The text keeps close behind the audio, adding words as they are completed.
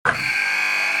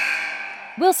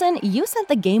Wilson, you sent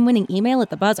the game-winning email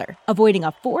at the buzzer, avoiding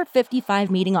a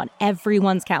 4:55 meeting on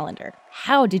everyone's calendar.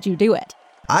 How did you do it?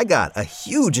 I got a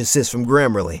huge assist from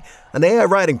Grammarly, an AI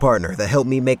writing partner that helped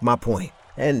me make my point.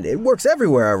 And it works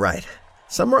everywhere I write.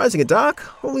 Summarizing a doc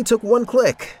only took one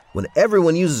click. When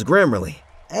everyone uses Grammarly,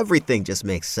 everything just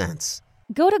makes sense.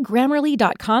 Go to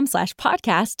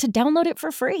Grammarly.com/podcast to download it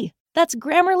for free. That's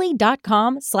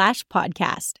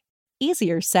Grammarly.com/podcast.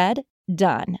 Easier said,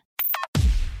 done.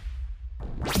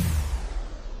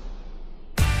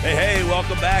 Hey,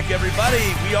 welcome back, everybody.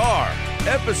 We are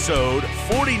episode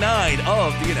 49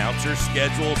 of the Announcer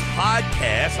Schedules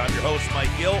podcast. I'm your host, Mike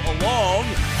Gill, along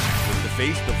with the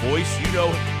face, the voice. You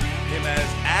know him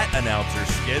as @Announcer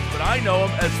Skids, but I know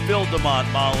him as Phil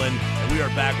DeMont-Mullen, and we are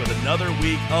back with another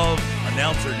week of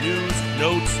announcer news,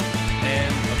 notes,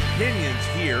 and opinions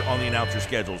here on the Announcer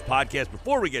Schedules podcast.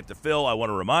 Before we get to Phil, I want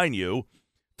to remind you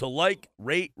to like,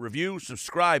 rate, review,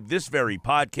 subscribe this very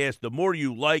podcast. The more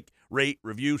you like, rate,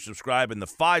 review, subscribe, and the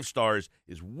 5 stars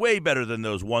is way better than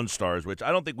those 1 stars, which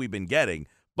I don't think we've been getting.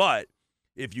 But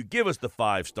if you give us the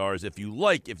 5 stars, if you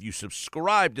like, if you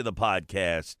subscribe to the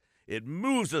podcast, it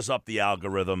moves us up the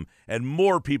algorithm, and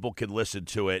more people can listen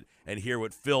to it and hear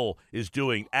what Phil is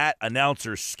doing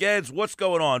 @Announcer Skeds. What's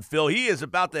going on, Phil? He is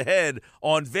about to head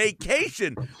on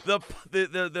vacation.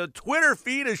 The Twitter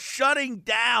feed is shutting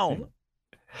down.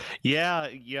 Yeah,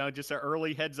 just an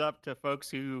early heads up to folks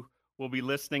who will be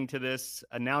listening to this.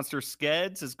 Announcer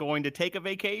Skeds is going to take a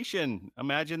vacation.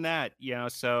 Imagine that.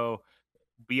 So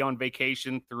be on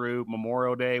vacation through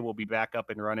Memorial Day. We'll be back up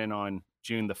and running on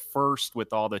June the 1st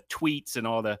with all the tweets and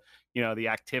all the, the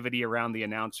activity around the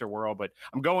announcer world. But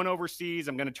I'm going overseas.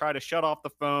 I'm going to try to shut off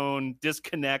the phone,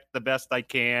 disconnect the best I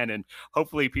can, and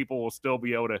hopefully people will still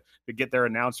be able to get their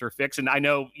announcer fix. And I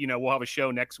know, we'll have a show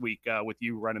next week with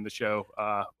you running the show.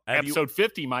 Episode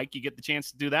 50, Mike, you get the chance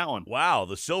to do that one. Wow,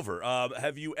 the silver.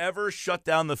 Have you ever shut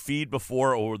down the feed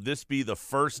before, or will this be the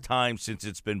first time since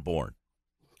it's been born?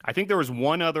 I think there was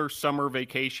one other summer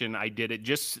vacation I did it.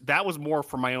 That was more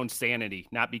for my own sanity,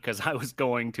 not because I was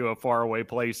going to a faraway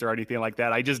place or anything like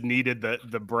that. I just needed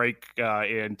the break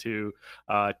and to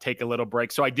take a little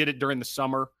break. So I did it during the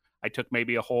summer. I took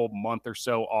maybe a whole month or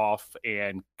so off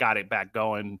and got it back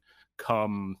going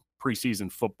come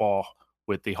preseason football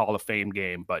with the Hall of Fame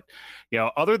game. But,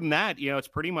 other than that, it's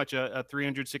pretty much a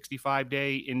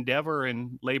 365-day endeavor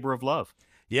and labor of love.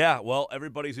 Yeah, well,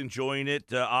 everybody's enjoying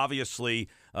it. Obviously,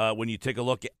 when you take a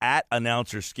look at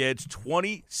Announcer Skids,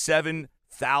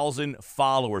 27,000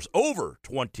 followers, over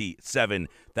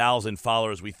 27,000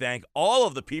 followers. We thank all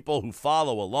of the people who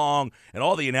follow along and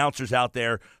all the announcers out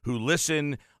there who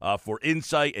listen for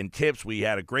insight and tips. We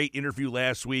had a great interview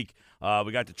last week.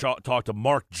 We got to talk to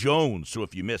Mark Jones. So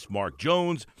if you missed Mark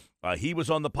Jones, he was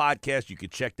on the podcast. You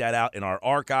could check that out in our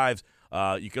archives.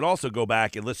 You can also go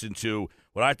back and listen to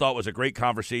what I thought was a great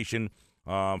conversation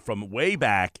from way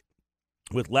back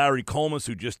with Larry Coleman,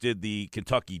 who just did the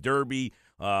Kentucky Derby.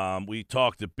 We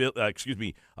talked to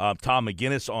Tom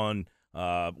McGinnis on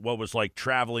what was like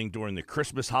traveling during the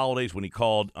Christmas holidays when he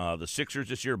called the Sixers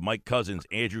this year. Mike Cousins,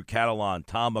 Andrew Catalan,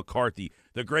 Tom McCarthy,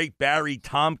 the great Barry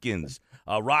Tompkins,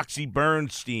 Roxy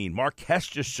Bernstein, Mark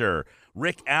Hestisher,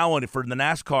 Rick Allen, for the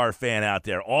NASCAR fan out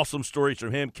there. Awesome stories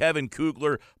from him. Kevin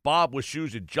Kugler, Bob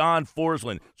Wischusen, John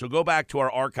Forsland. So go back to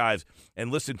our archives and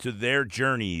listen to their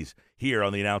journeys here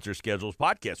on the Announcer Schedules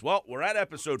podcast. Well, we're at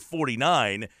episode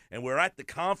 49, and we're at the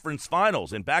conference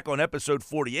finals. And back on episode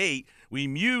 48, we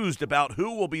mused about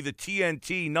who will be the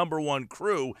TNT #1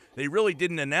 crew. They really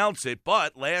didn't announce it,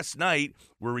 but last night,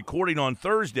 we're recording on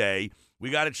Thursday, we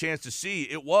got a chance to see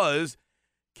it was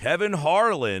Kevin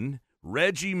Harlan,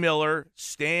 Reggie Miller,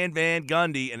 Stan Van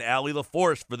Gundy, and Allie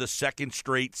LaForce for the second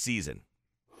straight season.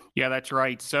 Yeah, that's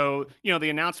right. So, the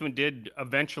announcement did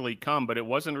eventually come, but it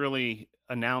wasn't really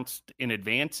announced in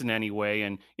advance in any way.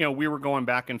 And, we were going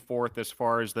back and forth as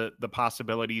far as the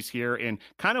possibilities here. And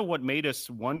kind of what made us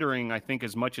wondering, I think,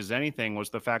 as much as anything, was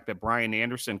the fact that Brian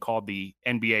Anderson called the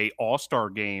NBA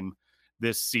All-Star game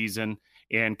this season.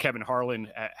 And Kevin Harlan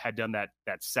had done that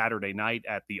Saturday night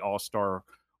at the All-Star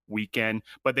weekend.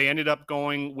 But they ended up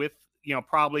going with,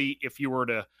 probably if you were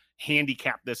to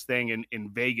handicap this thing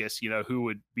in Vegas, who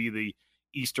would be the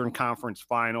Eastern Conference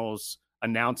Finals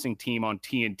announcing team on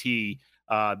TNT,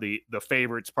 the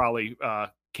favorites probably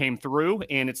came through,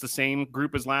 and it's the same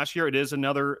group as last year. It is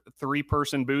another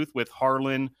 3-person booth with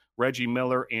Harlan, Reggie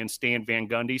Miller, and Stan Van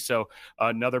Gundy. So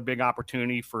another big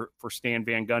opportunity for Stan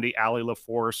Van Gundy, Allie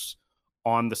LaForce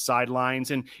on the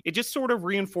sidelines. And it just sort of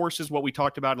reinforces what we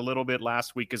talked about a little bit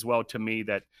last week as well, to me,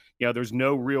 that, there's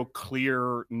no real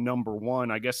clear number one.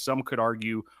 I guess some could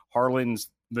argue Harlan's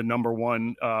the number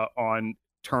one on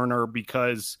Turner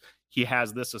because he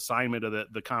has this assignment of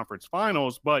the conference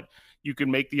finals, but you can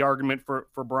make the argument for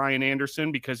Brian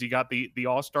Anderson because he got the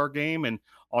All-Star game, and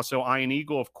also Ian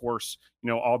Eagle, of course,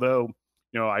 although,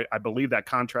 I believe that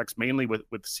contract's mainly with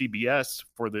CBS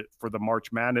for the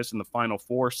March Madness and the Final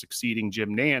Four, succeeding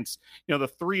Jim Nance. The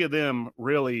three of them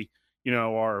really,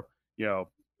 are,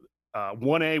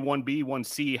 1A, 1B,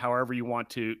 1C, however you want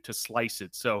to slice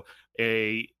it. So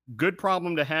a good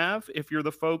problem to have if you're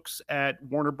the folks at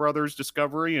Warner Brothers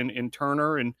Discovery and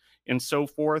Turner and so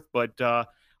forth. But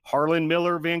Harlan,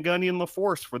 Miller, Van Gundy, and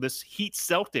LaForce for this Heat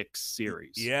Celtics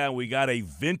series. Yeah, we got a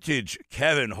vintage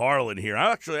Kevin Harlan here.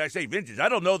 Actually, I say vintage. I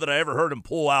don't know that I ever heard him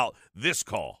pull out this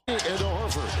call. Into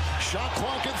Horford. Shot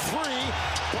clock at 3.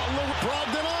 Butler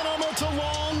Brogdon on him. It's a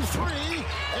long 3.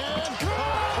 And good!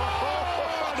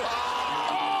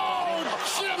 Oh,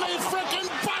 Jimmy freaking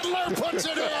Butler puts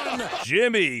it in!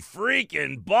 Jimmy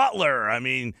freaking Butler. I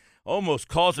mean, almost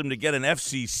caused him to get an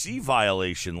FCC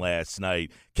violation last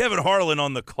night. Kevin Harlan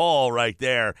on the call right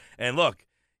there. And look,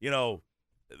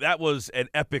 that was an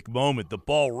epic moment. The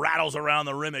ball rattles around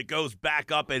the rim. It goes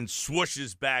back up and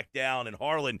swooshes back down. And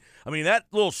Harlan, I mean, that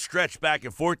little stretch back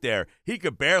and forth there, he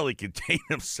could barely contain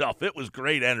himself. It was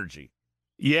great energy.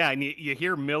 Yeah, and you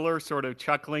hear Miller sort of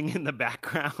chuckling in the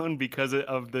background because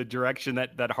of the direction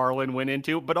that Harlan went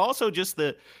into, but also just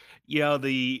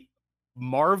the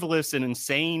marvelous and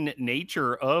insane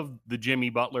nature of the Jimmy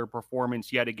Butler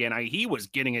performance yet again. He was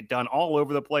getting it done all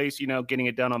over the place, getting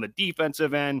it done on the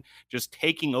defensive end, just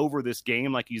taking over this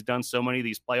game like he's done so many of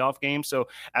these playoff games. So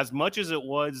as much as it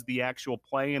was the actual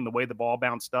play and the way the ball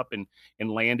bounced up and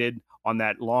landed on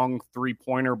that long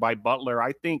three-pointer by Butler,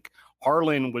 I think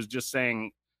Harlan was just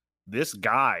saying, this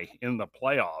guy in the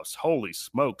playoffs, holy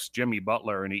smokes, Jimmy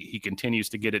Butler, and he continues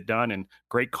to get it done. And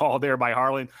great call there by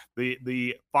Harlan.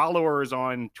 The followers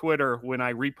on Twitter, when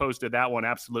I reposted that one,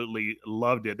 absolutely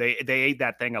loved it. They ate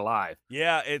that thing alive.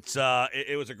 Yeah,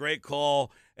 it was a great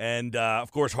call. And,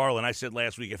 of course, Harlan, I said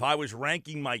last week, if I was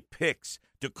ranking my picks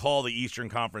to call the Eastern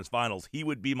Conference Finals, he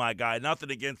would be my guy.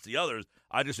 Nothing against the others.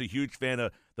 I'm just a huge fan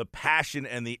of the passion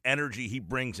and the energy he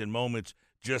brings in moments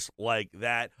just like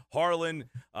that. Harlan,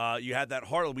 you had that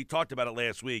Harlan. We talked about it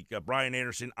last week. Brian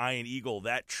Anderson, Ian Eagle,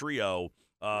 that trio,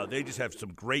 they just have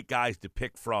some great guys to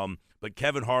pick from. But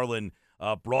Kevin Harlan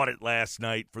brought it last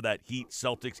night for that Heat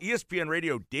Celtics. ESPN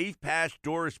Radio, Dave Pasch,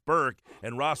 Doris Burke,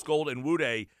 and Ross Gold and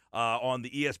Wude on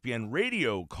the ESPN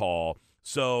Radio call.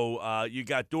 So you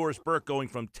got Doris Burke going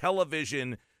from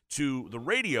television to the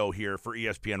radio here for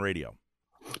ESPN Radio.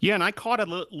 Yeah, and I caught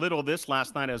a little of this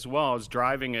last night as well. I was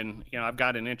driving, and I've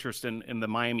got an interest in the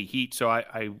Miami Heat, so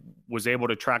I was able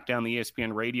to track down the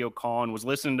ESPN radio call and was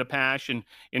listening to Pasch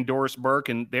and Doris Burke,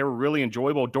 and they were really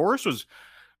enjoyable. Doris was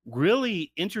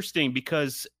really interesting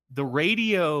because the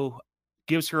radio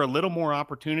gives her a little more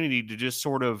opportunity to just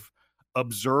sort of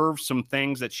observe some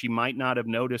things that she might not have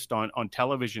noticed on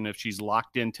television if she's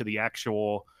locked into the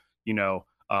actual,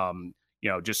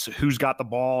 just who's got the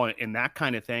ball and that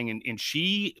kind of thing. And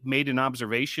she made an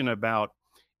observation about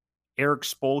Eric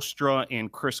Spoelstra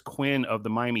and Chris Quinn of the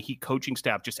Miami Heat coaching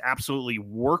staff just absolutely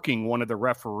working one of the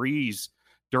referees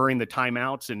during the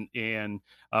timeouts and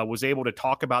was able to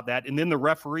talk about that. And then the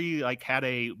referee had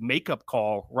a makeup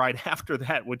call right after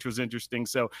that, which was interesting.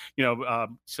 So,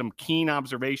 some keen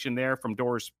observation there from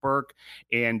Doris Burke.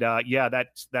 And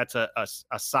that's a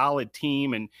solid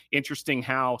team, and interesting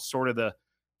how sort of the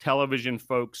television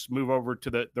folks move over to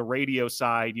the radio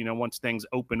side, once things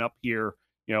open up here,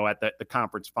 at the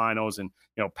conference finals. And,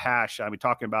 Pasch, I mean,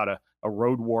 talking about a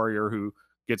road warrior who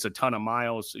gets a ton of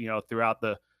miles, throughout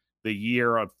the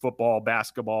year of football,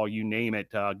 basketball, you name it,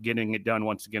 getting it done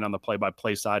once again on the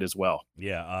play-by-play side as well.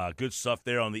 Yeah, good stuff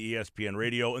there on the ESPN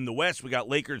radio. In the West, we got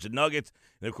Lakers and Nuggets.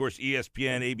 And, of course,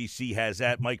 ESPN, ABC has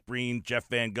that. Mike Breen, Jeff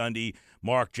Van Gundy,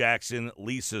 Mark Jackson,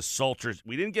 Lisa Salters.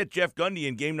 We didn't get Jeff Gundy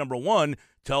in game number 1.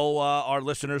 Tell our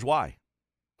listeners why.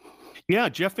 Yeah,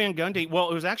 Jeff Van Gundy.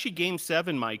 Well, it was actually Game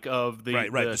 7, Mike, of the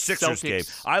the Sixers Celtics game.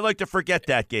 I like to forget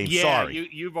that game. Yeah, Sorry.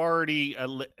 You've already.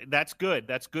 That's good.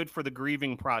 That's good for the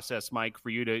grieving process, Mike, for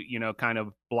you to kind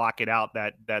of block it out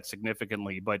that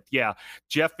significantly. But yeah,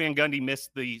 Jeff Van Gundy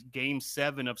missed the Game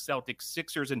 7 of Celtics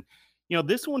Sixers, and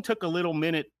this one took a little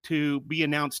minute to be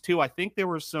announced too. I think there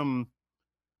was some.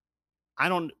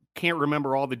 Can't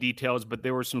remember all the details, but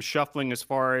there was some shuffling as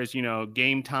far as,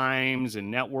 game times and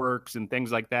networks and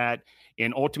things like that.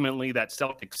 And ultimately that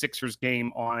Celtics Sixers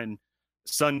game on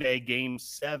Sunday, Game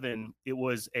 7, it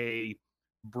was a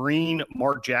Breen,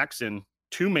 Mark Jackson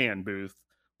 2-man booth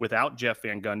without Jeff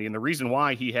Van Gundy. And the reason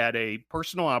why, he had a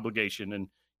personal obligation and,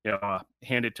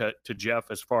 hand it to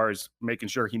Jeff as far as making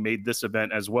sure he made this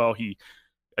event as well. He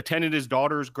attended his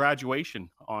daughter's graduation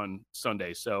on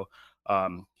Sunday. So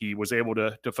he was able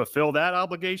to fulfill that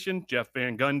obligation. Jeff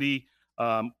Van Gundy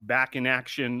back in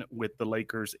action with the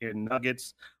Lakers and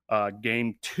Nuggets.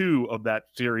 Game 2 of that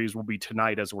series will be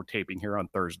tonight as we're taping here on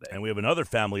Thursday. And we have another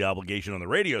family obligation on the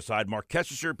radio side. Mark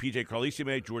Kestecher, PJ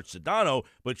Carlesime, George Sedano,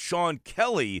 but Sean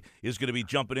Kelly is going to be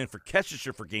jumping in for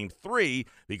Kestecher for Game 3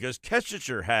 because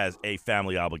Kestecher has a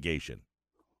family obligation.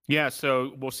 Yeah,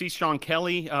 so we'll see Sean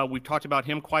Kelly. We've talked about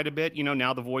him quite a bit,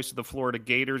 now the voice of the Florida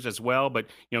Gators as well, but,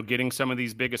 getting some of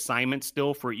these big assignments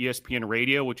still for ESPN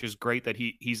Radio, which is great that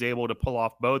he's able to pull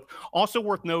off both. Also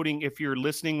worth noting, if you're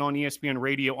listening on ESPN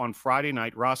Radio on Friday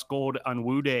night, Ross Gold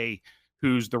Onwude,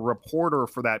 who's the reporter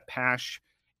for that Pash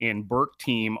and Burke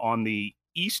team on the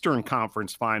Eastern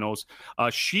Conference Finals,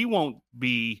 she won't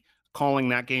be calling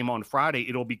that game on Friday.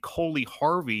 It'll be Coley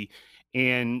Harvey,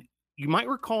 and you might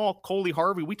recall Coley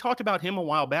Harvey. We talked about him a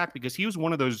while back because he was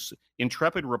one of those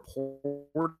intrepid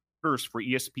reporters for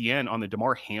ESPN on the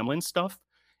DeMar Hamlin stuff.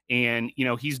 And,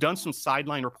 he's done some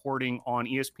sideline reporting on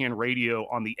ESPN Radio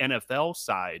on the NFL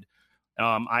side.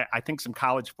 I think some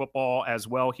college football as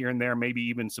well here and there, maybe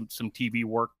even some TV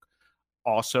work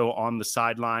also on the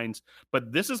sidelines.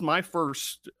 But this is my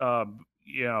first,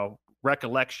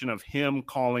 recollection of him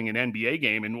calling an NBA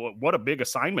game, and what a big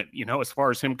assignment, as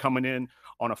far as him coming in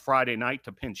on a Friday night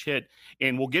to pinch hit.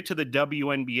 And we'll get to the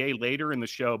WNBA later in the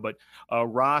show, but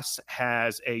Ross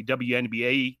has a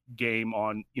WNBA game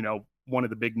on, one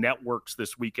of the big networks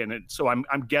this weekend. And so I'm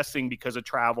guessing because of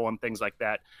travel and things like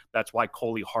that, that's why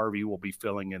Coley Harvey will be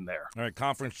filling in there. All right,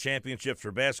 conference championships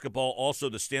for basketball. Also,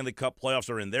 the Stanley Cup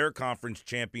playoffs are in their conference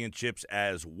championships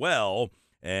as well.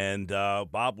 And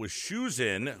Bob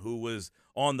Wischusen, who was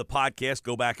on the podcast,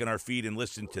 go back in our feed and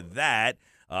listen to that.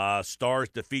 Stars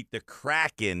defeat the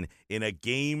Kraken in a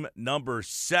game number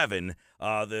 7.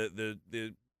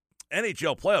 The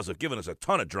NHL playoffs have given us a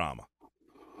ton of drama.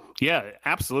 Yeah,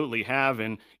 absolutely have.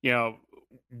 And,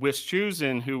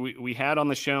 Wischusen, who we had on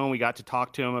the show, and we got to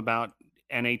talk to him about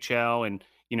NHL and,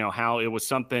 how it was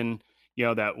something,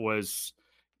 that was,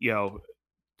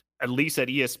 at least at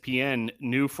ESPN,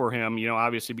 new for him,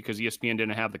 obviously because ESPN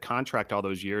didn't have the contract all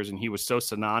those years, and he was so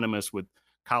synonymous with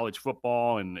college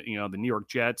football and, the New York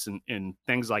Jets and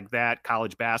things like that,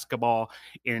 college basketball.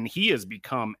 And he has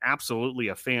become absolutely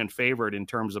a fan favorite in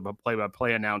terms of a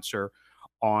play-by-play announcer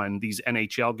on these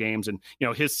NHL games. And,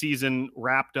 his season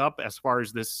wrapped up as far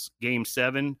as this Game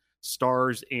 7,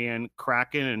 Stars and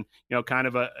Kraken, and, kind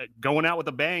of going out with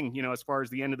a bang, as far as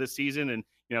the end of the season. And,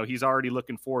 he's already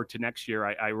looking forward to next year.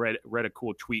 I read a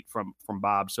cool tweet from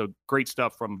Bob. So great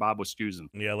stuff from Bob Wischusen.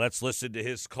 Yeah, let's listen to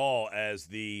his call as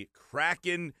the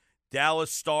Kraken Dallas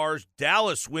Stars.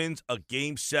 Dallas wins a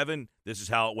Game 7. This is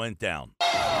how it went down.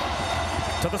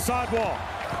 To the sidewall.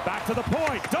 Back to the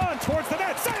point. Dunn towards the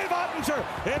net. Save Ottinger.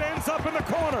 It ends up in the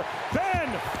corner. Ben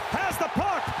has the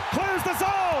puck. Clears the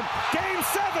zone. Game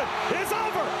 7 is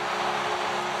over.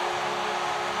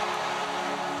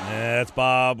 That's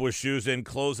Bob Wischusen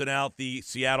closing out the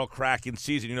Seattle Kraken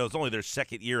season. It's only their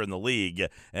second year in the league,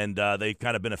 and they've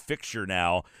kind of been a fixture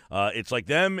now. It's like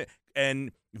them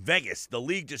and Vegas. The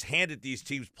league just handed these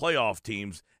teams playoff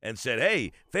teams and said,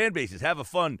 hey, fan bases, have a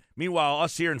fun. Meanwhile,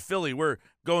 us here in Philly, we're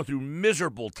going through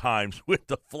miserable times with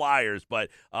the Flyers. But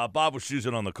Bob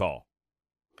Wischusen on the call.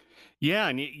 Yeah,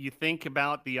 and you think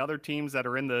about the other teams that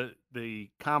are in the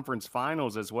conference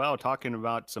finals as well, talking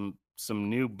about some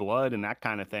new blood and that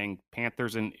kind of thing.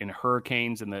 Panthers and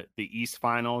Hurricanes in the East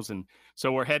finals. And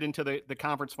so we're heading to the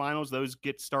conference finals. Those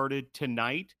get started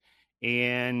tonight.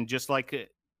 And just like,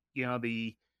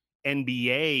 the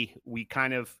NBA, we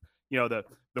kind of, the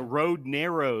road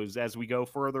narrows as we go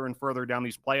further and further down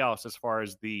these playoffs as far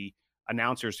as the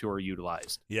announcers who are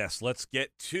utilized. Yes, let's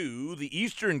get to the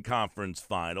Eastern Conference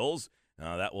Finals.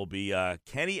 That will be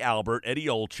Kenny Albert, Eddie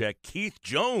Olczyk, Keith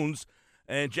Jones,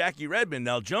 and Jackie Redmond.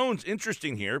 Now, Jones,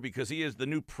 interesting here because he is the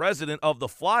new president of the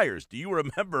Flyers. Do you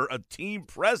remember a team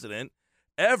president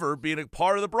ever being a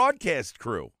part of the broadcast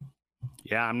crew?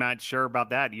 Yeah, I'm not sure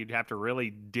about that. You'd have to really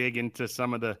dig into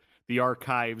some of the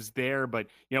archives there. But,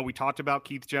 we talked about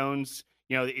Keith Jones.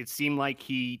 It seemed like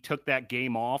he took that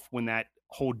game off when that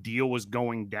whole deal was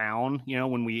going down,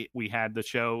 when we had the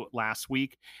show last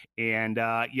week. And,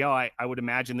 I would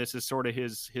imagine this is sort of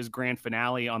his grand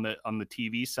finale on the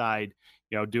TV side,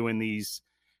 doing these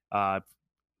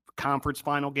conference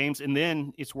final games. And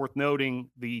then it's worth noting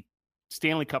the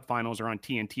Stanley Cup finals are on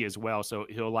TNT as well, so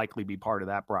he'll likely be part of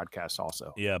that broadcast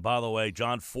also. Yeah, by the way,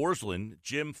 John Forsland,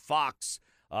 Jim Fox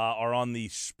are on the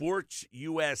Sports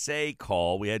USA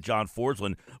call. We had John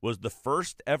Forsland, was the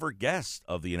first ever guest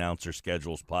of the Announcer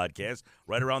Schedules podcast.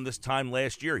 Right around this time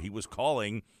last year, he was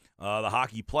calling the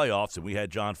hockey playoffs, and we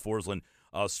had John Forsland.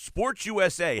 Sports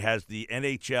USA has the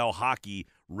NHL hockey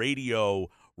radio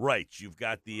rights. You've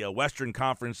got the Western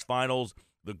Conference Finals,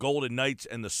 the Golden Knights,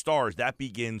 and the Stars. That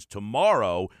begins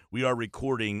tomorrow. We are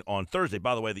recording on Thursday.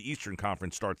 By the way, the Eastern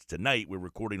Conference starts tonight. We're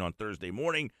recording on Thursday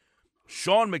morning.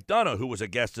 Sean McDonough, who was a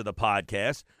guest of the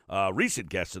podcast, recent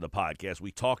guest of the podcast,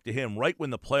 we talked to him right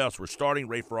when the playoffs were starting.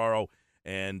 Ray Ferraro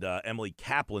and Emily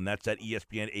Kaplan, that's that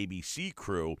ESPN ABC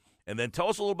crew. And then tell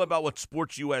us a little bit about what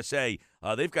Sports USA,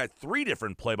 they've got 3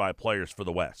 different play-by-players for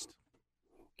the West.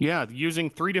 Yeah, using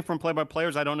 3 different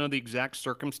play-by-players. I don't know the exact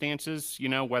circumstances,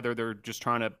 whether they're just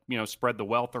trying to, spread the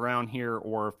wealth around here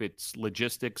or if it's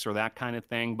logistics or that kind of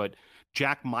thing. But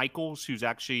Jack Michaels, who's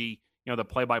actually, the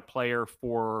play-by-player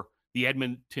for the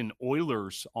Edmonton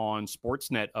Oilers on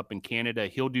Sportsnet up in Canada,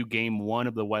 he'll do game 1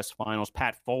 of the West Finals.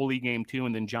 Pat Foley, game 2,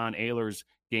 and then John Ehlers,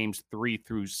 games 3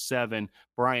 through 7.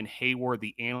 Brian Hayward,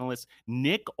 the analyst.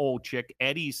 Nick Olczyk,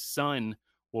 Eddie's son,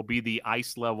 will be the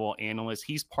ice level analyst.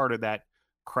 He's part of that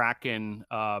Kraken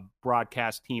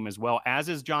broadcast team as well, as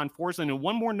is John Forsland. And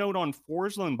one more note on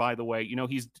Forsland, by the way,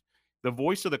 he's the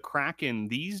voice of the Kraken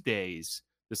these days,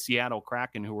 the Seattle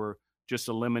Kraken, who were just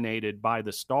eliminated by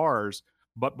the Stars.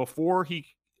 But before he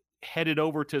headed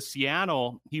over to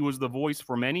Seattle, he was the voice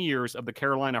for many years of the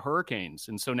Carolina Hurricanes.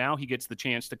 And so now he gets the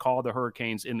chance to call the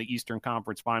Hurricanes in the Eastern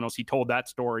Conference Finals. He told that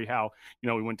story, how, he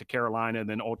went to Carolina and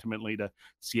then ultimately to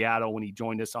Seattle when he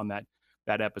joined us on that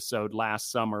episode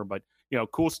last summer. But,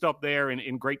 cool stuff there,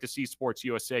 and great to see Sports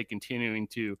USA continuing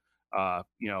to,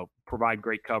 provide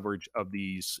great coverage of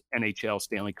these NHL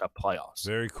Stanley Cup playoffs.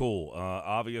 Very cool.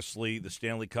 Obviously, the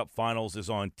Stanley Cup Finals is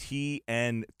on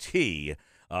TNT.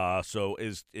 So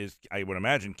is I would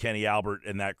imagine Kenny Albert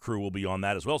and that crew will be on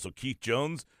that as well. So Keith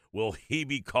Jones, will he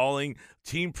be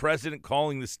team president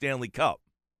calling the Stanley Cup?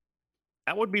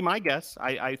 That would be my guess.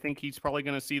 I think he's probably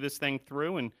going to see this thing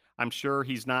through, and I'm sure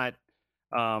he's not,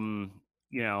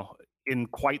 in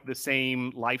quite the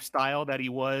same lifestyle that he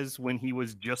was when he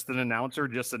was just an announcer,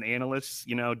 just an analyst,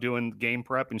 doing game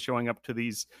prep and showing up to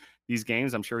these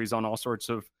games. I'm sure he's on all sorts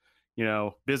of,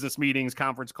 business meetings,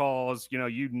 conference calls,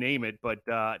 you name it. But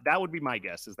that would be my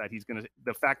guess, is that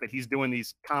the fact that he's doing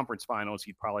these conference finals,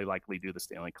 he'd probably likely do the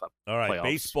Stanley Cup. All right,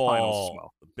 finals as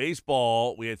well.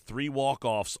 Baseball, we had 3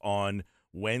 walk-offs on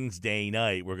Wednesday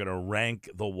night. We're going to rank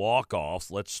the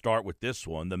walk-offs. Let's start with this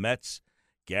one. The Mets,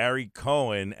 Gary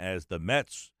Cohen, as the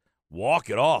Mets walk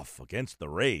it off against the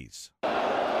Rays.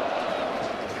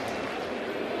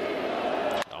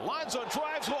 Alonso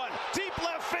drives one, deep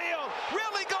left field,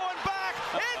 really going back,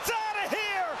 it's out of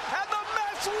here, and the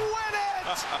Mets win it!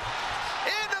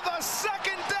 Into the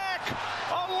second deck,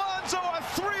 Alonso, a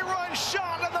 3-run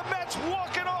shot, and the Mets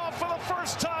walk it off for the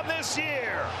first time this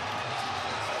year.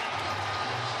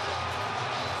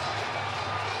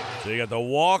 So you got the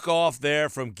walk-off there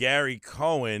from Gary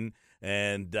Cohen,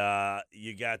 and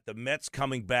you got the Mets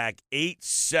coming back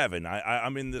 8-7.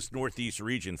 I'm in this Northeast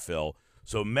region, Phil,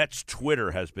 so Mets Twitter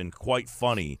has been quite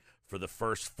funny for the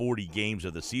first 40 games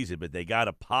of the season, but they got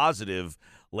a positive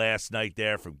last night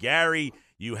there from Gary.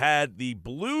 You had the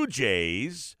Blue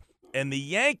Jays and the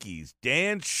Yankees.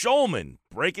 Dan Schulman,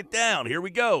 break it down. Here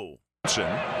we go. And a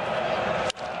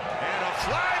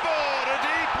fly ball to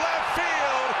deep left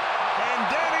field,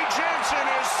 and Danny Jansen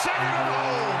is sending it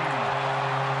home.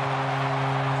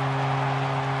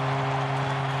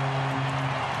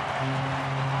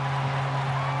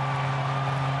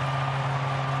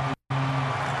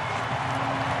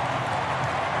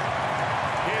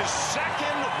 His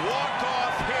second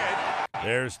walk-off hit.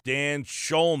 There's Dan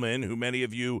Schulman, who many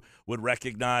of you would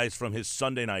recognize from his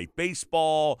Sunday Night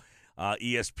Baseball,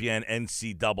 ESPN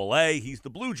NCAA. He's the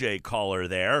Blue Jay caller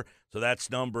there. So that's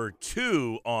number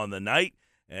 2 on the night.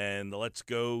 And let's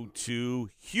go to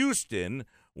Houston,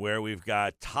 where we've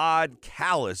got Todd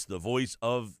Callis, the voice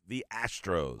of the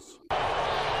Astros.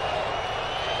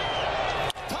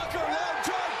 Tucker, long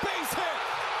drive, base hit.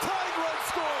 Tying run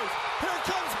scores. Here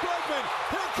comes Bregman.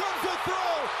 Here comes the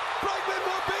throw. Bregman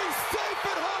will be safe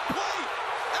at home plate.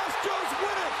 Astros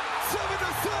win it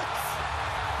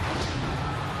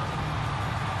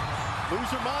 7-6.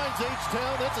 Lose your minds,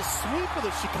 H-Town. That's a sweep of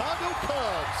the Chicago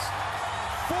Cubs.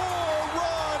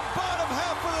 4-run bottom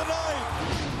half of the ninth.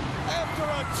 After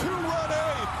a 2-run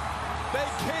eighth, they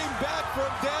came back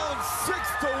from down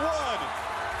 6-1.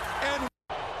 And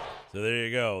So there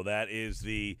you go. That is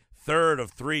the third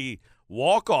of 3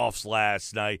 walk-offs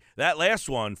last night. That last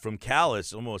one from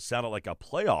Callis almost sounded like a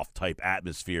playoff-type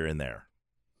atmosphere in there.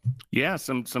 Yeah,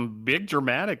 some big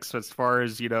dramatics as far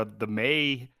as the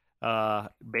May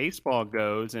baseball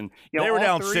goes, and They were all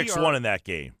down three 6-1 are in that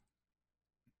game.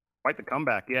 quite the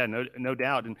comeback. Yeah, no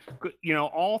doubt, and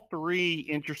all three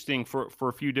interesting for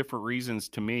a few different reasons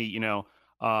to me.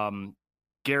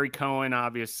 Gary Cohen,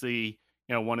 obviously,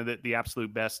 one of the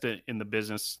absolute best in the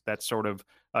business. That's sort of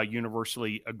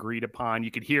universally agreed upon.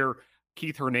 You could hear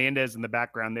Keith Hernandez in the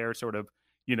background there, sort of,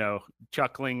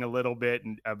 chuckling a little bit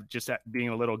and just being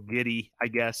a little giddy, I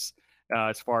guess,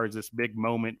 as far as this big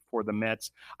moment for the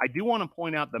Mets. I do want to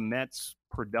point out the Mets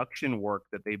production work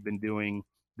that they've been doing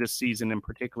this season in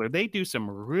particular. They do some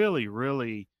really,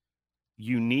 really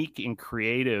unique and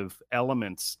creative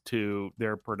elements to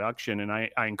their production. And I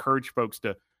encourage folks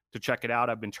to check it out.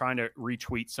 I've been trying to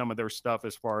retweet some of their stuff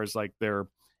as far as like their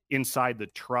inside the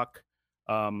truck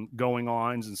going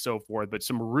ons and so forth, but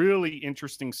some really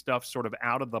interesting stuff sort of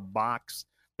out of the box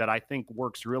that I think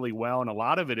works really well. And a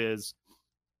lot of it is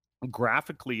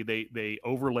graphically they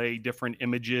overlay different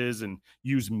images and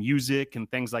use music and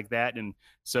things like that. And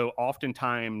so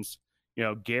oftentimes,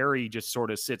 Gary just sort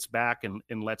of sits back and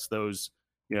lets those,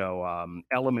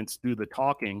 elements do the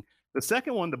talking. The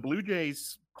second one, the Blue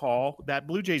Jays call, that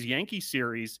Blue Jays Yankee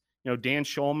series, Dan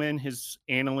Schulman, his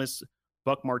analyst,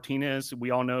 Buck Martinez,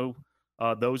 we all know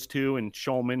those two, and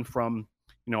Schulman from,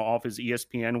 off his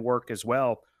ESPN work as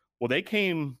well. Well, they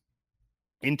came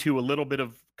into a little bit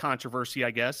of controversy, I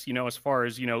guess, as far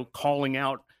as, calling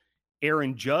out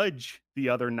Aaron Judge the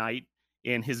other night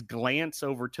and his glance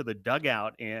over to the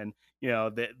dugout. And,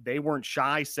 they weren't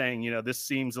shy saying, this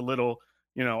seems a little,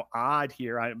 odd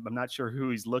here. I'm not sure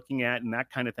who he's looking at and that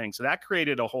kind of thing. So that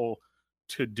created a whole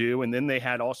to do. And then they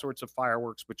had all sorts of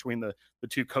fireworks between the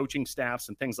two coaching staffs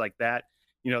and things like that,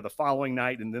 the following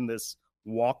night. And then this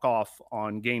walk off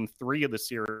on game 3 of the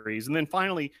series. And then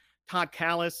finally, Todd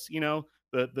Callis,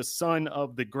 the son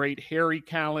of the great Harry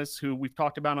Callis, who we've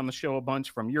talked about on the show a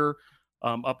bunch from your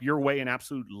up your way, an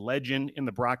absolute legend in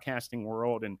the broadcasting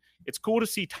world. And it's cool to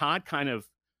see Todd kind of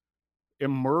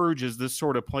emerge as this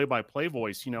sort of play-by-play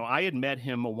voice. I had met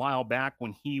him a while back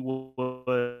when he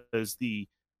was the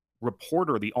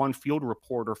reporter, the on-field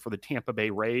reporter for the Tampa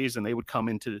Bay Rays, and they would come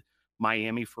into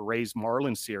Miami for Rays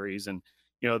Marlins series. And,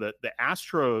 the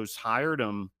Astros hired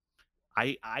him.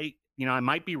 I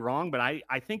might be wrong, but I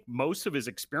think most of his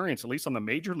experience, at least on the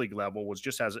major league level, was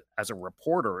just as a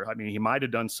reporter. I mean, he might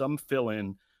have done some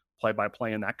fill-in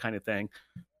play-by-play and that kind of thing.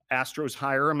 Astros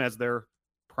hire him as their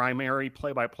primary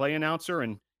play-by-play announcer,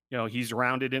 and he's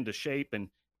rounded into shape, and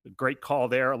a great call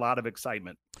there. A lot of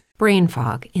excitement. Brain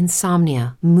fog,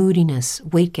 insomnia, moodiness,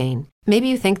 weight gain. Maybe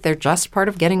you think they're just part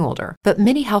of getting older, but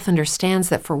MIDI Health understands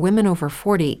that for women over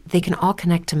 40, they can all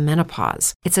connect to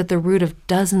menopause. It's at the root of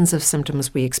dozens of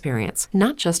symptoms we experience,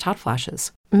 not just hot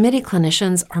flashes. MIDI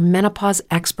clinicians are menopause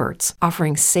experts,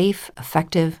 offering safe,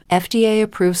 effective,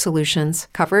 FDA-approved solutions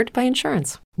covered by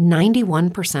insurance.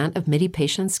 91% of MIDI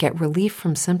patients get relief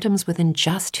from symptoms within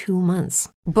just 2 months.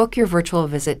 Book your virtual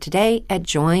visit today at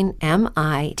joinmidi.com.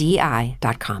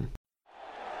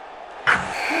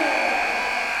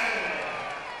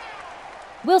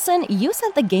 Wilson, you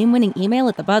sent the game-winning email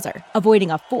at the buzzer, avoiding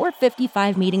a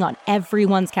 4:55 meeting on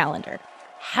everyone's calendar.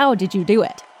 How did you do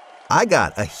it? I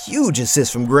got a huge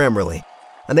assist from Grammarly,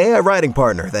 an AI writing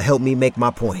partner that helped me make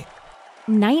my point.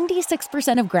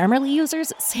 96% of Grammarly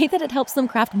users say that it helps them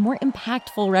craft more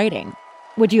impactful writing.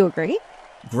 Would you agree?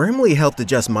 Grammarly helped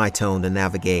adjust my tone to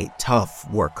navigate tough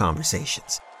work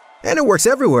conversations. And it works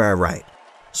everywhere I write,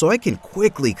 so I can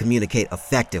quickly communicate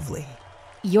effectively.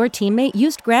 Your teammate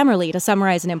used Grammarly to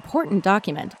summarize an important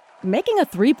document, making a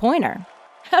 3-pointer.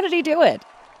 How did he do it?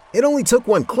 It only took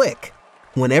one click.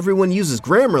 When everyone uses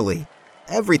Grammarly,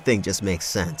 everything just makes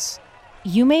sense.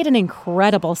 You made an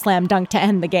incredible slam dunk to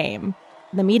end the game.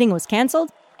 The meeting was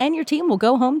canceled, and your team will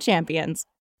go home champions.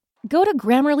 Go to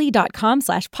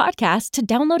Grammarly.com/podcast to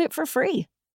download it for free.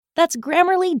 That's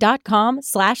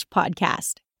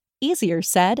Grammarly.com/podcast. Easier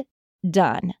said,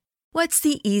 done. What's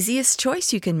the easiest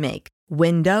choice you can make?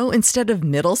 Window instead of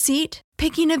middle seat?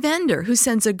 Picking a vendor who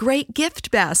sends a great gift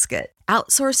basket?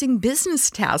 Outsourcing business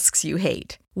tasks you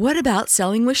hate? What about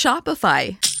selling with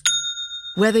Shopify?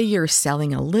 Whether you're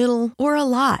selling a little or a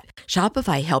lot,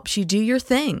 Shopify helps you do your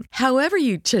thing, however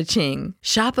you cha-ching.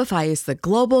 Shopify is the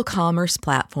global commerce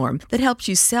platform that helps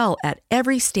you sell at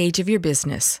every stage of your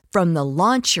business. From the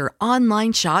launch your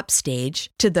online shop stage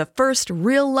to the first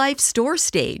real-life store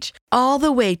stage, all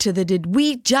the way to the did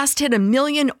we just hit 1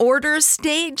 million orders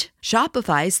stage.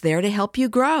 Shopify's there to help you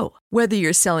grow. Whether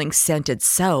you're selling scented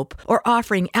soap or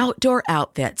offering outdoor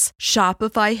outfits,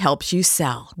 Shopify helps you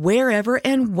sell. Wherever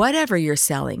and whatever you're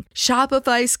selling,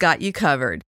 Shopify's got you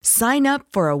covered. Sign up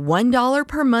for a $1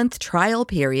 per month trial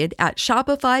period at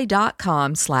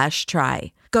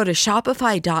shopify.com/try. Go to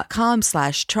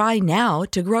shopify.com/try now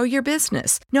to grow your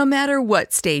business, no matter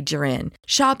what stage you're in.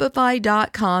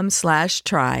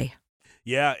 Shopify.com/try.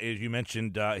 Yeah, as you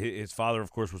mentioned, his father,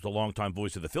 of course, was the longtime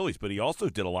voice of the Phillies, but he also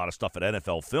did a lot of stuff at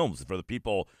NFL Films. For the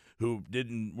people who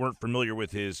weren't familiar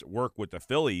with his work with the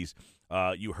Phillies,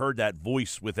 you heard that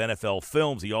voice with NFL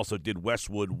Films. He also did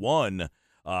Westwood One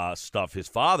stuff his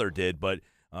father did, but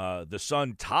the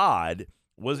son Todd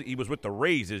was with the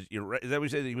Rays. Is that what you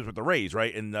said? He was with the Rays,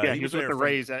 right? And he was with the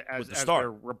Rays as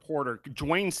their reporter.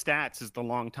 Dwayne Statz is the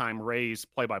longtime Rays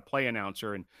play-by-play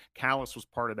announcer, and Callis was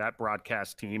part of that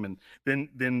broadcast team. And then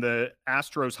the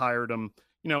Astros hired him.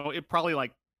 It probably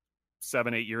like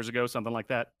 7-8 years ago, something like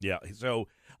that. Yeah. So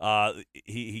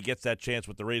he gets that chance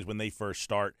with the Rays when they first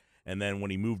start. And then when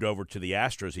he moved over to the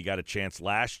Astros, he got a chance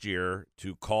last year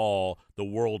to call the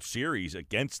World Series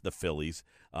against the Phillies.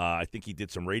 I think he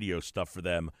did some radio stuff for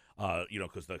them,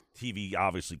 because the TV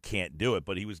obviously can't do it.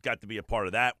 But he got to be a part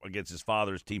of that against his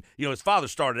father's team. His father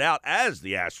started out as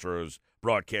the Astros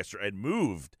broadcaster and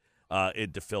moved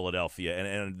into Philadelphia.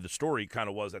 And the story kind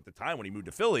of was at the time when he moved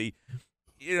to Philly,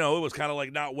 it was kind of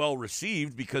like not well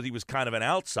received because he was kind of an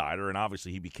outsider. And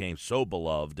obviously he became so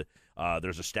beloved.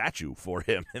 There's a statue for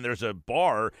him, and there's a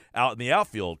bar out in the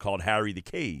outfield called Harry the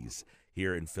K's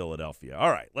here in Philadelphia.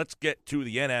 All right, let's get to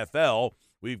the NFL.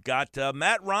 We've got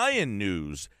Matt Ryan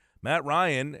news. Matt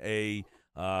Ryan, a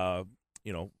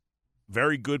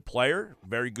very good player,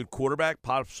 very good quarterback,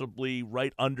 possibly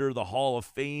right under the Hall of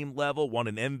Fame level, won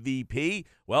an MVP.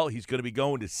 Well, he's going to be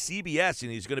going to CBS,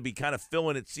 and he's going to be kind of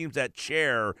filling, it seems, that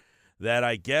chair that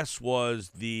I guess was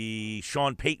the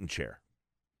Sean Payton chair.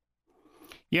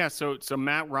 Yeah, so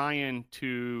Matt Ryan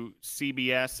to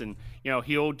CBS, and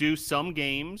he'll do some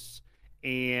games,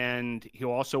 and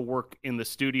he'll also work in the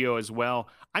studio as well.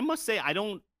 I must say, I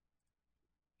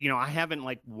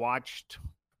haven't watched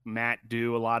Matt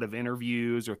do a lot of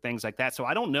interviews or things like that, so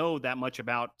I don't know that much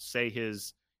about, say,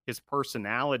 his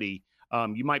personality.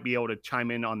 You might be able to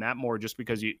chime in on that more, just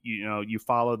because you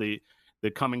follow the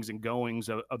comings and goings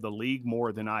of the league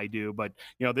more than I do. But,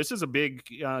 this is a big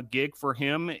gig for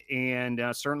him, and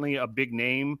certainly a big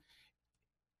name.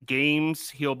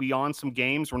 Games, he'll be on some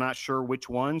games. We're not sure which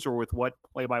ones or with what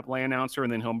play-by-play announcer,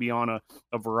 and then he'll be on a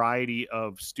variety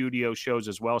of studio shows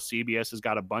as well. CBS has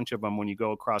got a bunch of them when you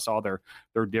go across all their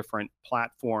different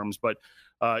platforms. But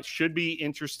should be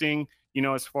interesting,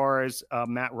 as far as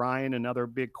Matt Ryan, another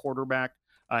big quarterback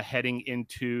heading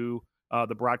into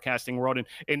the broadcasting world.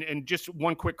 And just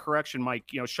one quick correction, Mike,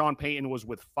 Sean Payton was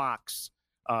with Fox.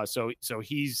 So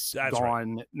he's That's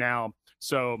gone right now.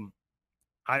 So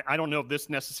I don't know if this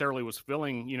necessarily was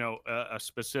filling, a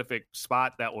specific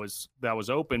spot that was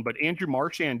open, but Andrew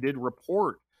Marchand did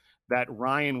report that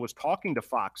Ryan was talking to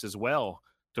Fox as well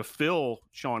to fill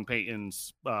Sean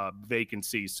Payton's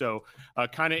vacancy. So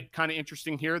kind of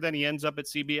interesting here that he ends up at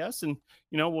CBS, and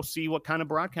we'll see what kind of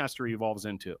broadcaster he evolves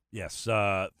into. Yes,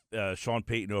 Sean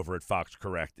Payton over at Fox,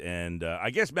 correct. And I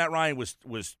guess Matt Ryan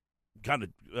was kind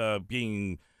of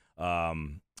being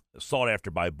sought after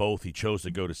by both. He chose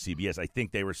to go to CBS. I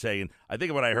think they were saying, I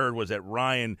think what I heard was that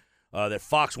Ryan, that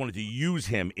Fox wanted to use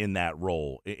him in that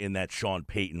role, in that Sean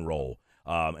Payton role,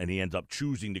 and he ends up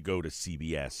choosing to go to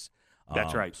CBS.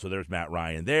 That's right. So there's Matt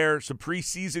Ryan there. Some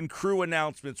preseason crew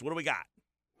announcements. What do we got?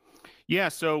 Yeah,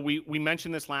 so we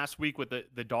mentioned this last week with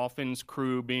the Dolphins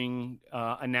crew being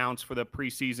announced for the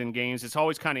preseason games. It's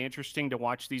always kind of interesting to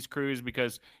watch these crews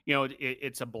because,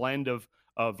 it's a blend of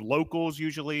locals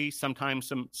usually,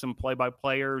 sometimes some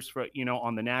play-by-players for,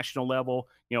 on the national level,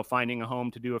 finding a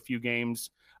home to do a few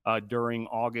games during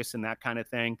August and that kind of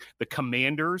thing. The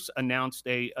Commanders announced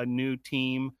a new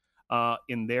team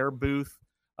in their booth.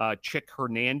 Chick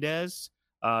Hernandez,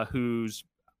 who's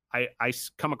I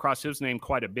come across his name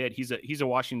quite a bit. He's a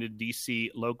Washington,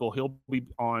 D.C. local. He'll be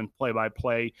on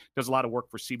play-by-play, does a lot of work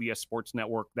for CBS Sports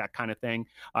Network, that kind of thing.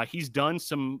 He's done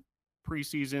some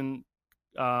preseason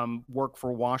work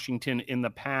for Washington in the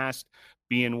past,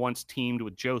 being once teamed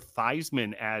with Joe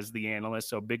Theismann as the analyst,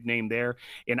 so big name there.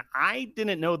 And I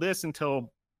didn't know this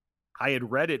until I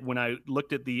had read it when I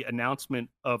looked at the announcement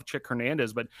of Chick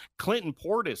Hernandez, but Clinton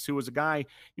Portis, who was a guy,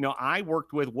 I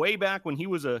worked with way back when he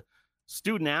was a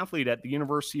student athlete at the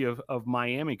University of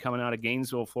Miami coming out of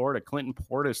Gainesville, Florida. Clinton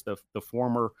Portis, the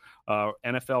former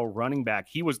NFL running back,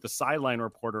 he was the sideline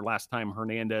reporter last time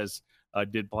Hernandez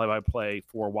did play-by-play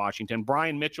for Washington.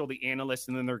 Brian Mitchell, the analyst,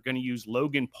 and then they're going to use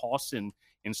Logan Paulson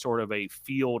in sort of a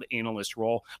field analyst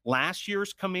role. Last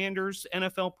year's Commanders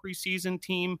NFL preseason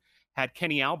team had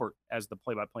Kenny Albert as the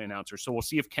play-by-play announcer. So we'll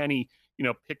see if Kenny,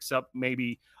 picks up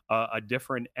maybe a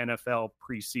different NFL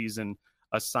preseason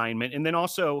assignment. And then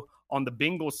also on the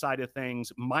Bengals side of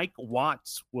things, Mike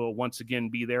Watts will once again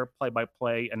be their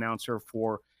play-by-play announcer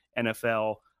for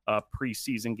NFL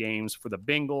preseason games for the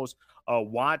Bengals.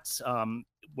 Watts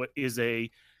is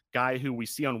a guy who we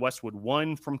see on Westwood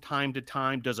One from time to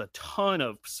time, does a ton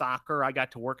of soccer. I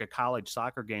got to work a college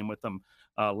soccer game with him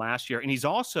last year. And he's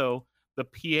also the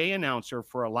PA announcer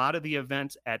for a lot of the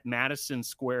events at Madison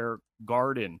Square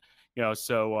Garden.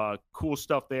 So cool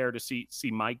stuff there to see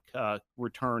Mike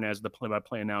return as the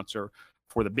play-by-play announcer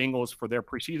for the Bengals for their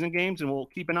preseason games, and we'll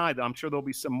keep an eye. I'm sure there'll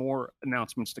be some more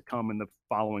announcements to come in the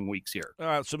following weeks here.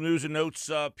 Some news and notes.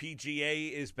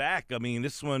 PGA is back. I mean,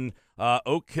 this one,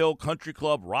 Oak Hill Country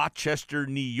Club, Rochester,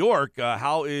 New York.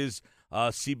 How is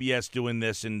CBS doing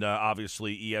this? And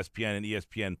obviously ESPN and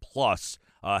ESPN Plus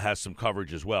has some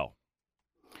coverage as well.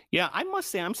 Yeah, I must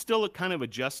say I'm still kind of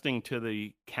adjusting to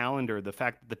the calendar, the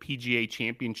fact that the PGA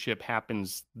Championship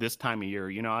happens this time of year.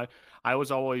 I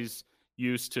was always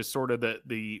used to sort of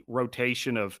the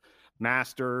rotation of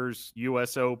Masters,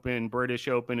 U.S. Open, British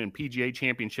Open, and PGA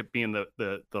Championship being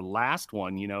the last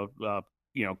one,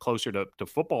 closer to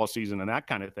football season and that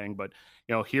kind of thing. But,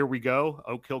 here we go,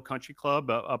 Oak Hill Country Club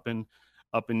up in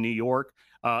New York.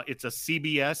 It's a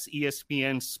CBS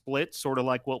ESPN split, sort of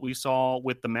like what we saw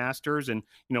with the Masters. And,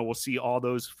 we'll see all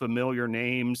those familiar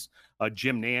names.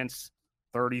 Jim Nance,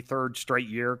 33rd straight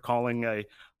year calling a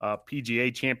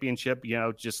PGA championship,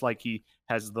 just like he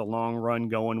has the long run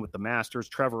going with the Masters.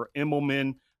 Trevor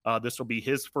Immelman, this will be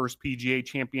his first PGA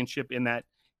championship in that,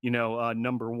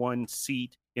 number one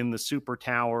seat in the Super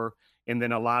Tower. And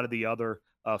then a lot of the other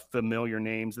familiar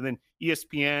names. And then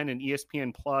ESPN and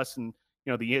ESPN Plus and,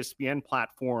 the ESPN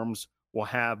platforms will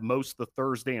have most of the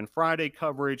Thursday and Friday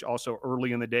coverage, also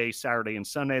early in the day, Saturday and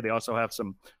Sunday. They also have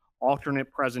some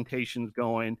alternate presentations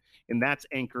going, and that's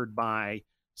anchored by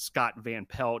Scott Van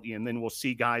Pelt. And then we'll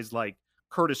see guys like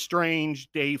Curtis Strange,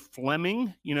 Dave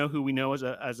Fleming, who we know as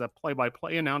a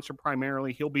play-by-play announcer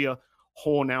primarily. He'll be a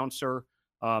whole announcer,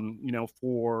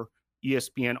 for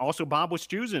ESPN. Also, Bob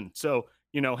Wischusen. So,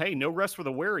 hey, no rest for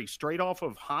the weary. Straight off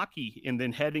of hockey and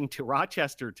then heading to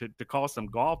Rochester to call some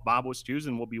golf. Bob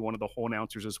Wischusen will be one of the whole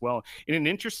announcers as well. And an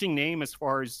interesting name as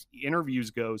far as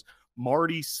interviews goes,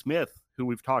 Marty Smith, who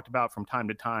we've talked about from time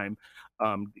to time,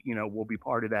 will be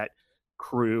part of that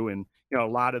crew. And, a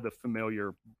lot of the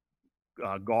familiar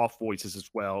golf voices as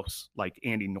well, like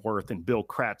Andy North and Bill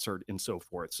Kratzer and so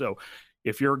forth. So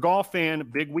if you're a golf fan,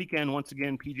 big weekend, once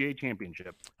again, PGA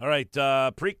Championship. All right,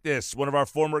 Preakness, one of our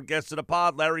former guests of the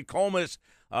pod, Larry Comas,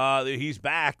 he's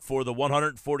back for the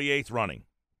 148th running.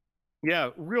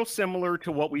 Yeah, real similar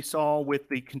to what we saw with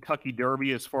the Kentucky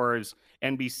Derby as far as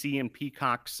NBC and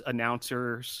Peacock's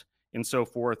announcers and so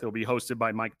forth. It'll be hosted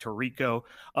by Mike Tirico.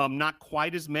 Not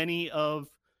quite as many of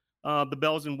the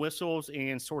bells and whistles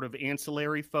and sort of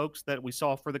ancillary folks that we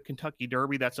saw for the Kentucky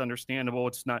Derby. That's understandable.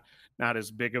 It's not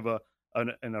as big of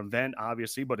an event,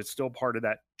 obviously, but it's still part of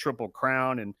that Triple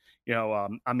Crown. And,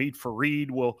 Ahmed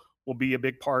Fareed will be a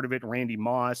big part of it. Randy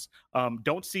Moss.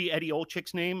 Don't see Eddie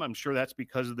Olczyk's name. I'm sure that's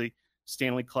because of the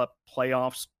Stanley Cup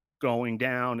playoffs going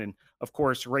down. And, of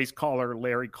course, race caller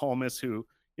Larry Comas, who,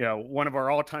 one of our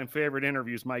all-time favorite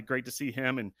interviews. Mike, great to see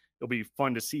him, and it'll be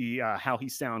fun to see how he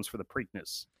sounds for the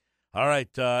Preakness. All right,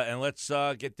 and let's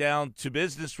get down to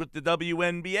business with the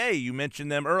WNBA. You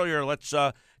mentioned them earlier. Let's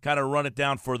kind of run it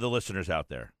down for the listeners out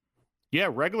there. Yeah,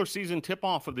 regular season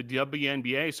tip-off of the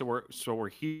WNBA. So we're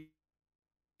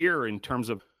here in terms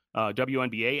of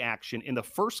WNBA action. In the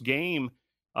first game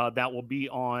that will be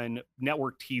on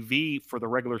network TV for the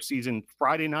regular season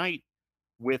Friday night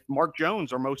with Mark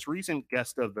Jones, our most recent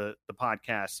guest of the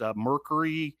podcast.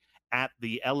 Mercury at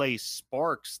the LA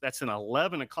Sparks. That's an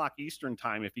 11 o'clock Eastern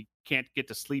time. If you can't get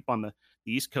to sleep on the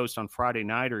East Coast on Friday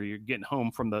night, or you're getting home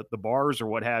from the bars or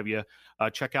what have you,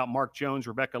 check out Mark Jones,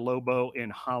 Rebecca Lobo,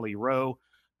 and Holly Rowe.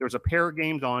 There's a pair of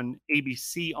games on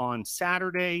ABC on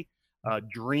Saturday.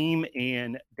 Dream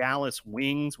and Dallas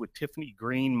Wings with Tiffany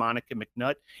Green, Monica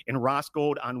McNutt, and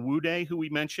Rosgold Onwude, who we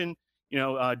mentioned,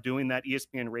 doing that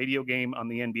ESPN radio game on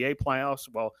the NBA playoffs.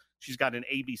 Well, she's got an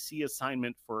ABC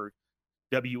assignment for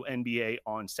WNBA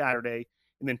on Saturday.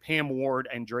 And then Pam Ward,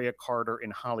 Andrea Carter,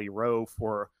 and Holly Rowe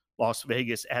for Las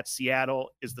Vegas at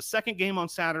Seattle is the second game on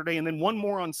Saturday. And then one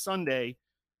more on Sunday,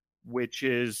 which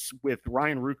is with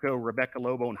Ryan Rucco, Rebecca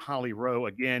Lobo, and Holly Rowe.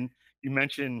 Again, you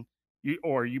mentioned,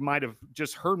 you might have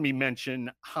just heard me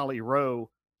mention Holly Rowe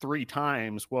 3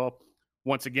 times. Well,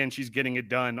 once again, she's getting it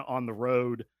done on the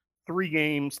road. 3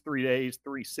 games, 3 days,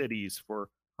 3 cities for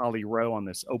Holly Rowe on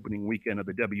this opening weekend of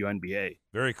the WNBA.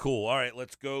 Very cool. All right,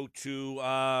 let's go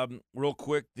to, real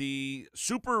quick, the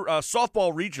Super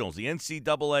Softball Regionals, the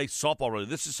NCAA Softball Regionals.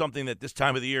 This is something that this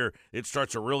time of the year, it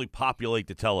starts to really populate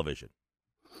the television.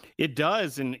 It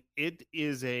does, and it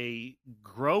is a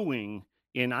growing,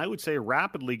 and I would say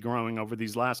rapidly growing over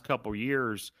these last couple of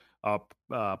years,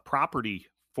 property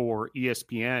for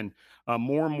ESPN.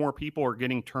 More and more people are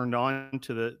getting turned on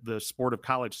to the sport of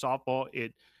college softball.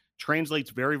 It translates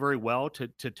very, very well to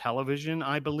television,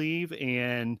 I believe,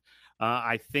 and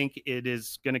I think it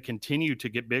is going to continue to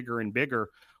get bigger and bigger.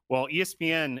 Well,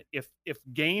 ESPN, if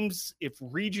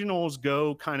regionals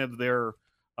go kind of their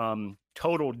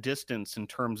total distance in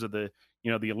terms of the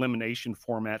elimination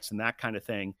formats and that kind of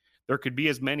thing, there could be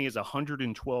as many as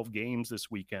 112 games this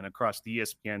weekend across the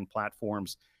ESPN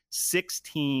platforms,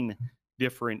 16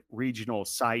 different regional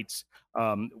sites.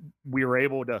 We were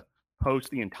able to post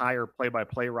the entire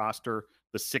play-by-play roster,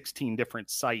 the 16 different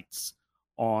sites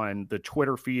on the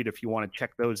Twitter feed if you want to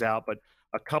check those out. But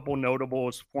a couple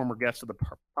notables, former guests of the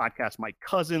podcast, Mike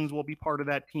Cousins will be part of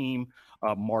that team.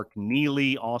 Mark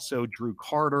Neely, also Drew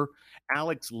Carter.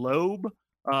 Alex Loeb,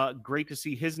 great to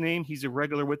see his name. He's a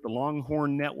regular with the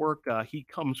Longhorn Network. He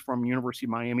comes from University of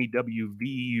Miami,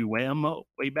 WVUM,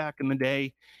 way back in the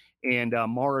day. And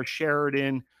Mara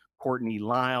Sheridan, Courtney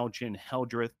Lyle, Jen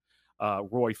Heldreth,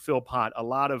 Roy Philpott, a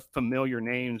lot of familiar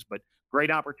names, but great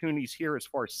opportunities here as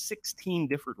far as 16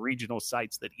 different regional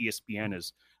sites that ESPN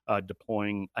is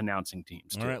deploying announcing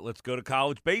teams to. All right, let's go to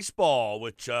college baseball,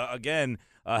 which, again,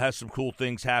 has some cool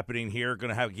things happening here. Going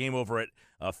to have a game over at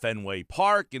Fenway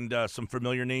Park, and some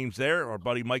familiar names there. Our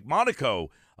buddy Mike Monaco,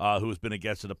 who has been a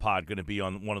guest of the pod, going to be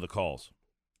on one of the calls.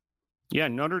 Yeah,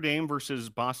 Notre Dame versus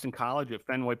Boston College at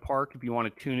Fenway Park. If you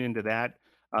want to tune into that,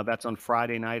 that's on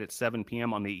Friday night at 7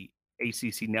 p.m. on the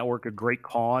ACC Network. A great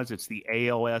cause. It's the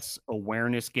ALS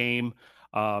awareness game.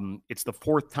 It's the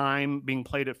 4th time being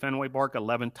played at Fenway Park,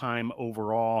 11th time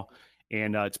overall,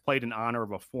 and it's played in honor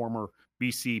of a former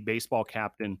BC baseball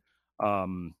captain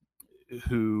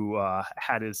who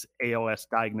had his ALS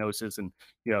diagnosis, and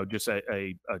just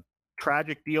a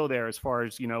tragic deal there as far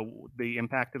as the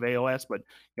impact of ALS. But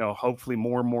hopefully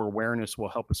more and more awareness will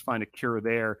help us find a cure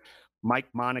there. Mike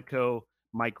Monaco,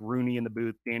 Mike Rooney in the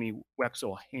booth, Danny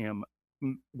Wexelman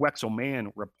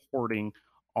reporting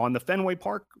on the Fenway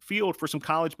Park field for some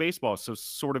college baseball. So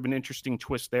sort of an interesting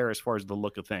twist there as far as the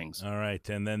look of things. All right,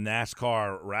 and then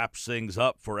NASCAR wraps things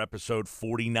up for episode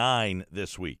 49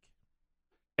 this week.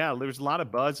 Yeah, there's a lot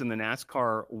of buzz in the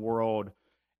NASCAR world.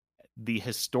 The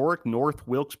historic North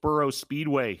Wilkesboro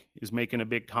Speedway is making a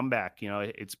big comeback.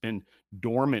 It's been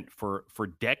dormant for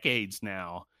decades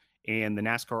now, and the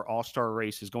NASCAR All-Star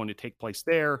Race is going to take place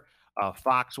there.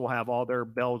 Fox will have all their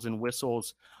bells and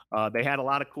whistles. They had a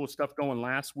lot of cool stuff going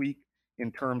last week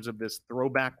in terms of this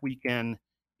throwback weekend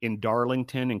in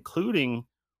Darlington, including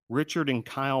Richard and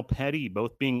Kyle Petty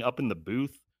both being up in the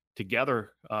booth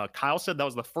together. Kyle said that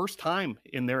was the first time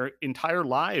in their entire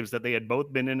lives that they had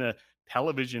both been in a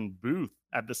television booth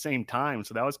at the same time.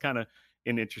 So that was kind of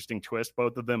an interesting twist.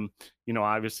 Both of them,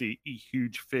 obviously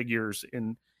huge figures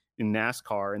in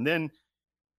NASCAR. And then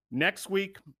next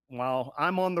week, while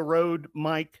I'm on the road,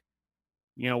 Mike,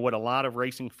 what a lot of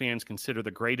racing fans consider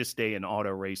the greatest day in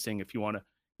auto racing. If you want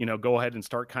to, go ahead and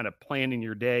start kind of planning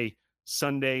your day,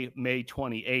 Sunday, May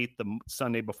 28th, the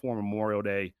Sunday before Memorial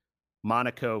Day,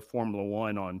 Monaco Formula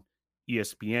One on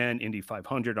ESPN, Indy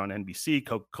 500 on NBC,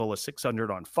 Coca-Cola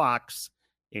 600 on Fox.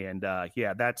 And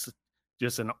that's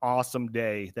just an awesome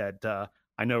day that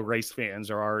I know race fans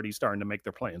are already starting to make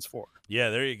their plans for. Yeah,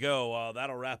 there you go.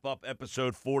 That'll wrap up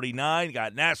episode 49.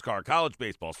 Got NASCAR, college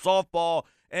baseball, softball,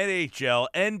 NHL,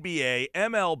 NBA,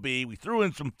 MLB. We threw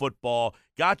in some football.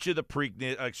 Got you the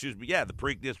Preakness. The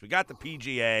Preakness. We got the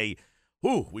PGA.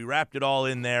 We wrapped it all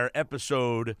in there.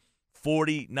 Episode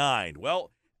 49.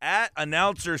 Well,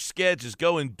 Announcer Sketch is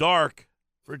going dark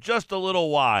for just a little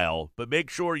while, but make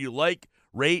sure you like,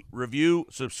 rate, review,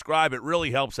 subscribe. It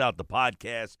really helps out the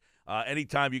podcast.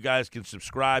 Anytime you guys can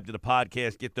subscribe to the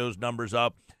podcast, get those numbers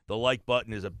up. The like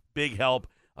button is a big help.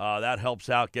 That helps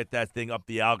out, get that thing up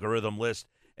the algorithm list,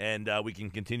 and we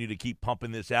can continue to keep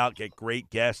pumping this out, get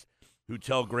great guests who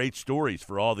tell great stories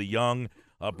for all the young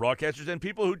broadcasters and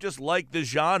people who just like the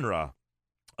genre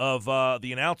of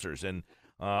the announcers. And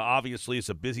obviously it's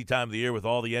a busy time of the year with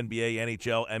all the NBA,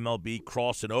 NHL, MLB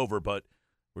crossing over, but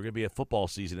we're going to be at football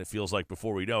season, it feels like,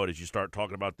 before we know it, as you start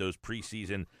talking about those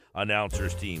preseason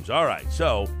announcers teams. All right,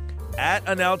 so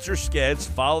 @Announcer Skeds,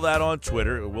 follow that on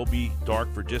Twitter. It will be dark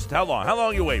for just how long? How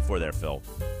long you wait for there, Phil?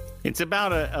 It's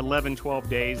about 11, 12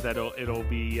 days that it'll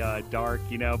be dark.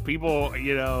 People,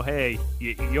 hey,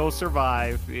 you'll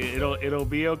survive. It'll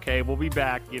be okay. We'll be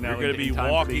back. You're going to be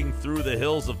walking through the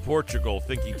hills of Portugal,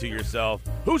 thinking to yourself,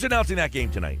 "Who's announcing that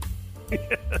game tonight?"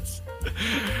 Yes.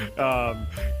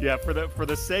 For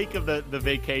the sake of the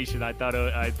vacation, I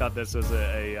thought this was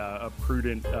a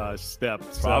prudent step.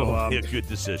 Probably a good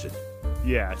decision.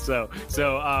 Yeah, so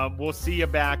we'll see you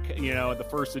back, the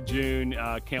 1st of June.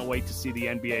 Can't wait to see the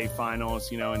NBA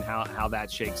Finals, and how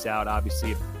that shakes out.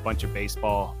 Obviously, a bunch of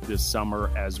baseball this summer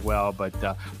as well. But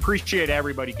appreciate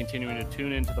everybody continuing to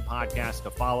tune into the podcast, to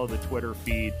follow the Twitter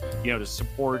feed, to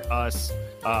support us,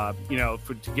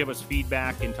 to give us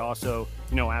feedback and to also,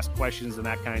 ask questions and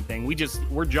that kind of thing.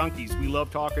 We're junkies. We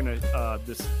love talking to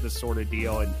this sort of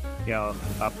deal, and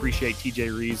appreciate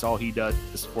TJ Reeves, all he does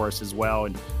for us as well,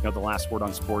 and the last word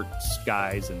on sports,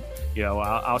 guys. And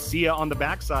I'll see you on the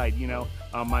backside.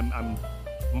 I'm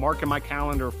marking my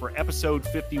calendar for episode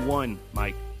 51,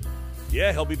 Mike.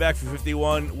 Yeah, he'll be back for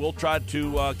 51. We'll try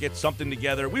to get something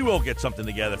together. We will get something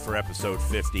together for episode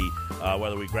 50,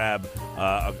 whether we grab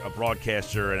a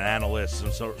broadcaster, an analyst,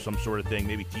 some sort of thing.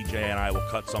 Maybe TJ and I will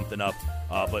cut something up.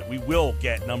 But we will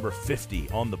get number 50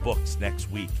 on the books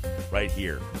next week right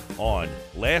here on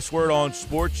Last Word on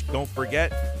Sports. Don't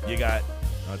forget, you got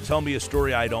Tell Me a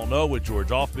Story I Don't Know with George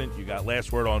Offman. You got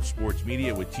Last Word on Sports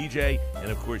Media with TJ.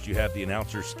 And, of course, you have the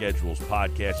Announcer Schedules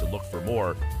podcast. And look for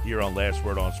more here on Last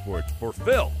Word on Sports. For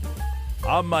Phil,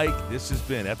 I'm Mike. This has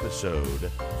been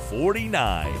episode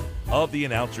 49 of the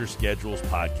Announcer Schedules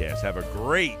podcast. Have a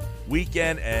great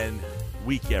weekend and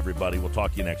week, everybody. We'll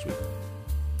talk to you next week.